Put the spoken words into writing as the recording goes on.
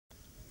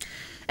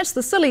It's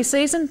the silly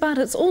season, but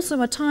it's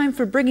also a time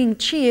for bringing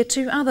cheer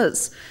to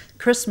others.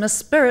 Christmas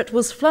spirit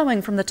was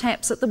flowing from the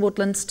taps at the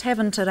Woodlands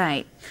Tavern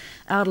today.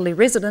 Elderly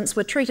residents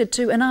were treated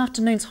to an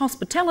afternoon's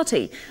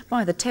hospitality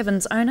by the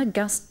tavern's owner,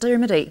 Gus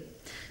Dermody.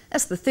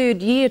 It's the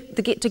third year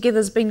the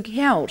get-together's been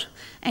held,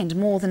 and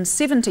more than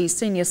 70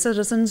 senior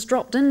citizens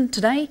dropped in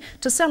today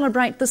to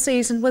celebrate the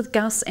season with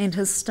Gus and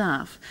his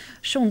staff.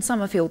 Sean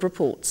Summerfield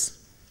reports.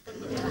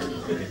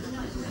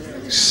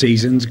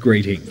 Season's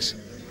greetings.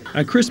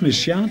 A Christmas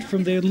shout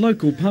from their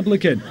local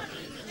publican.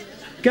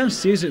 Gus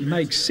says it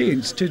makes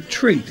sense to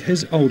treat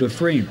his older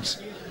friends.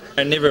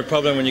 And never a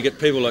problem when you get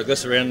people like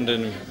this around,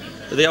 and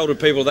the older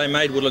people, they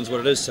made Woodlands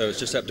what it is, so it's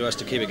just up to us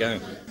to keep it going.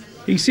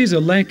 He says a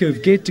lack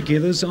of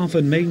get-togethers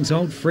often means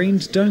old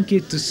friends don't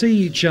get to see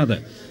each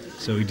other.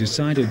 So he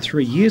decided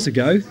 3 years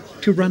ago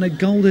to run a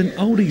golden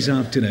oldies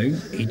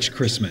afternoon each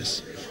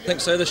Christmas. I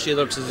think so. This year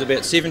looks is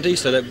about 70,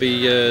 so that'd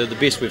be the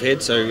best we've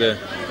had. So the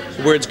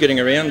word's getting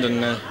around,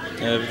 and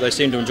they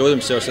seem to enjoy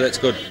themselves, so that's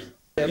good.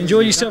 Enjoy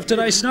yourself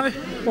today, Snow?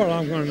 Well,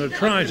 I'm going to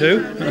try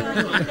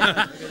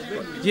to.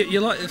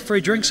 You like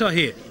free drinks, I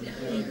hear?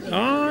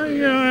 Oh,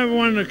 yeah, I have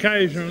one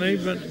occasionally,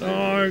 but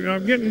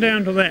I'm getting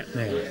down to that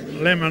now.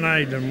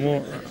 Lemonade and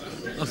water.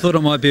 I thought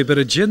it might be a bit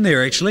of gin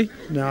there, actually.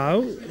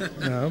 No,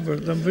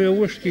 but there'll be a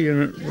whiskey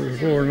in it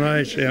before an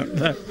ice out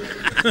there.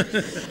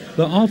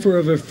 The offer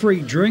of a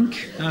free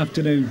drink,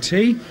 afternoon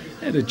tea,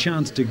 and a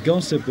chance to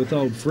gossip with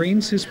old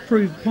friends has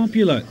proved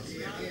popular,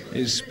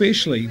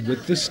 especially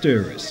with the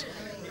stirrers.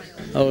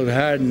 Old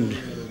hardened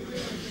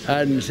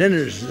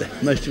sinners,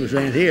 most of us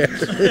around here.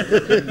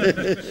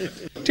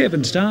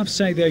 Tavern staff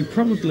say they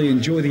probably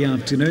enjoy the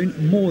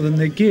afternoon more than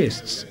their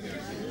guests.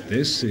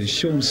 This is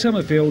Sean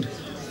Summerfield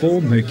for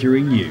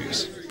Mercury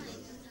News.